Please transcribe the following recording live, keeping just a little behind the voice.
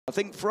I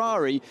think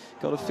Ferrari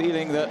got a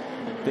feeling that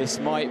this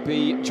might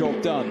be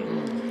job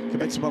done.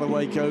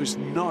 Imola goes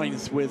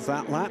 9th with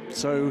that lap,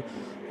 so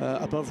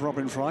above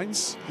Robin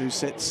Freins, who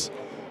sits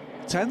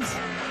 10th.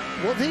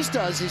 What this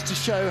does is to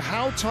show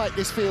how tight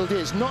this field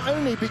is, not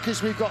only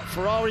because we've got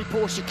Ferrari,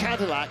 Porsche,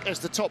 Cadillac as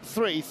the top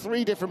three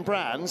different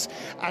brands,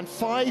 and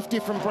 5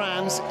 different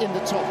brands in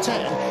the top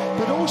 10,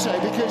 but also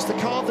because the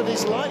car that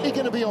is likely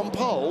going to be on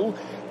pole,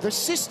 the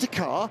sister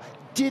car,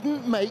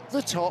 didn't make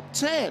the top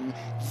 10.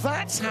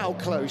 That's how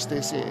close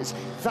this is.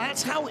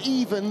 That's how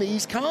even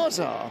these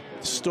cars are.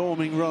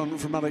 Storming run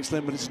from Alex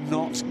Lynn, but it's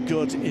not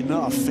good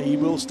enough. He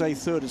will stay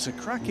 3rd. It's a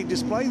cracking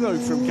display, though,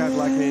 from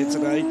Cadillac here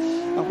today.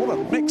 And what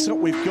a mix-up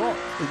we've got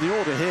in the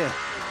order here.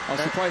 I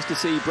was surprised to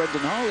see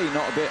Brendan Hartley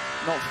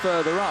not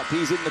further up.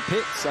 He's in the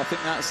pits. I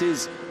think that's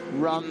his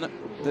run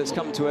that's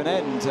come to an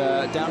end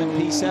down in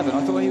P7.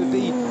 I thought he would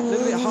be a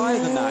little bit higher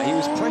than that. He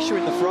was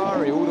pressuring the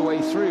Ferrari all the way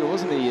through,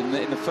 wasn't he, in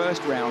the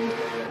first round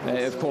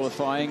of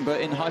qualifying. But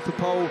in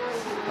Hyperpole,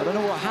 I don't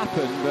know what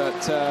happened,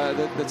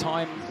 but the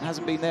time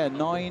hasn't been there.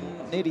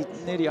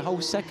 Nearly a whole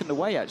second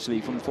away,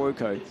 actually, from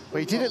Fuoco. Well,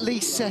 he did at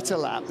least set a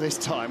lap this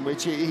time,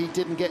 which he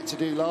didn't get to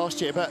do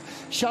last year. But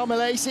Charles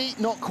Malaysi,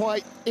 not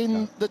quite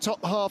in the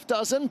top half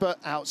dozen, but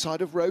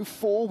outside of row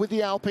 4 with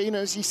the Alpine,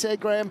 as you said,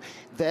 Graham,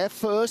 their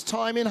first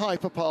time in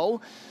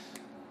Hyperpole.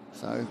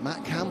 So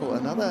Matt Campbell,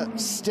 another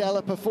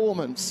stellar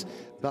performance,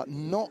 but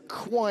not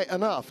quite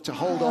enough to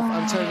hold off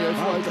Antonio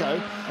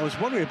Fuoco. I was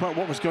wondering about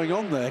what was going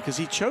on there, because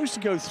he chose to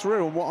go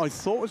through on what I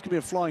thought was going to be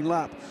a flying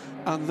lap,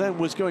 and then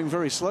was going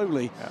very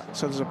slowly. Yeah.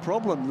 So there's a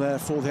problem there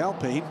for the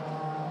Alpine.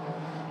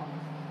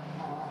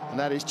 And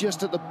that is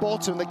just at the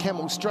bottom of the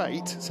Kemmel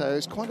Straight, so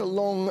it's quite a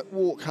long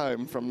walk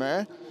home from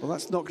there. Well,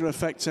 that's not going to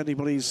affect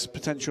anybody's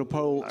potential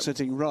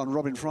pole-sitting run.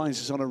 Robin Freins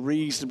is on a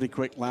reasonably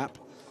quick lap.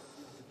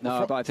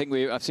 No, but I think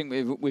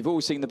we've all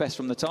seen the best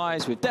from the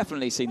tyres. We've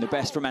definitely seen the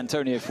best from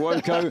Antonio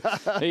Fuoco.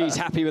 He's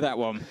happy with that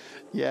one.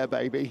 Yeah,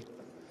 baby.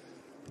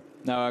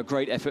 No, a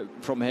great effort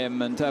from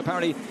him. And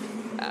apparently,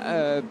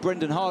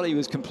 Brendan Hartley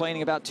was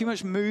complaining about too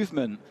much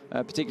movement,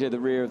 particularly at the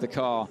rear of the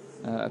car,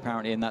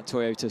 apparently in that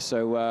Toyota.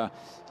 So,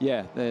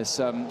 yeah, there's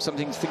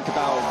something to think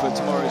about for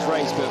tomorrow's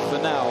race. But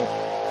for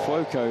now,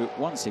 Fuoco,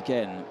 once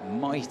again,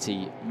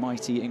 mighty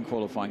in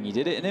qualifying. He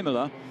did it in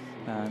Imola.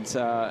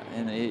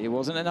 And it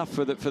wasn't enough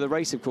for the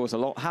race, of course. A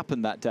lot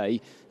happened that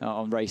day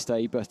on race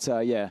day, but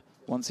yeah,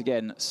 once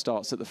again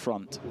starts at the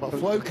front. Well,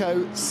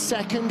 Fuoco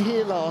second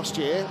here last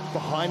year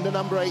behind the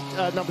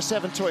number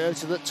 7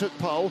 Toyota that took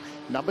pole.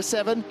 Number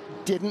 7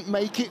 didn't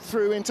make it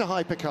through into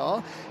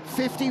Hypercar.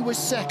 50 was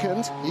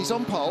second, he's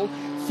on pole.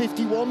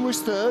 51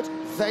 was third,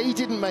 they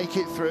didn't make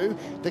it through.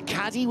 The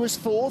Caddy was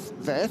 4th,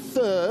 they're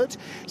 3rd.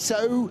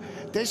 So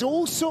there's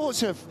all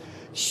sorts of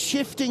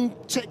shifting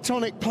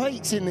tectonic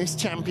plates in this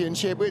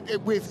championship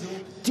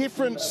with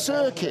different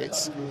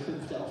circuits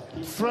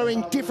throwing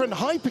different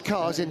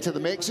hypercars into the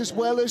mix, as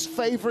well as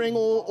favouring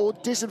or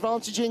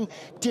disadvantaging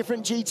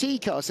different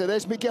GT cars. So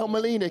there's Miguel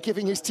Molina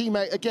giving his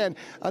teammate, again,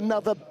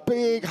 another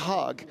big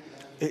hug.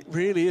 It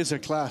really is a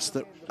class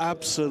that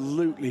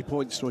absolutely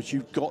points towards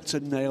you've got to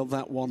nail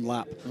that one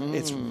lap.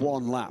 It's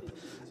one lap.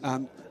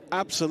 And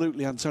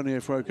absolutely,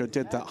 Antonio Fuoco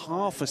did that,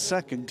 half a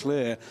second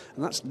clear,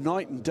 and that's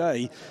night and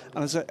day.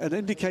 And as an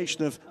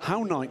indication of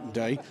how night and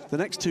day, the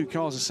next 2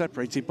 cars are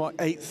separated by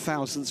 8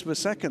 thousandths of a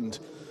second.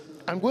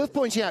 And worth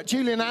pointing out,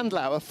 Julian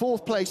Andlauer,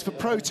 4th place for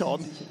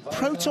Proton.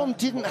 Proton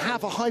didn't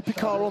have a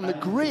hypercar on the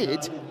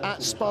grid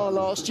at Spa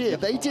last year.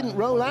 They didn't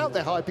roll out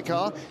their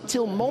hypercar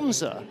till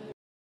Monza.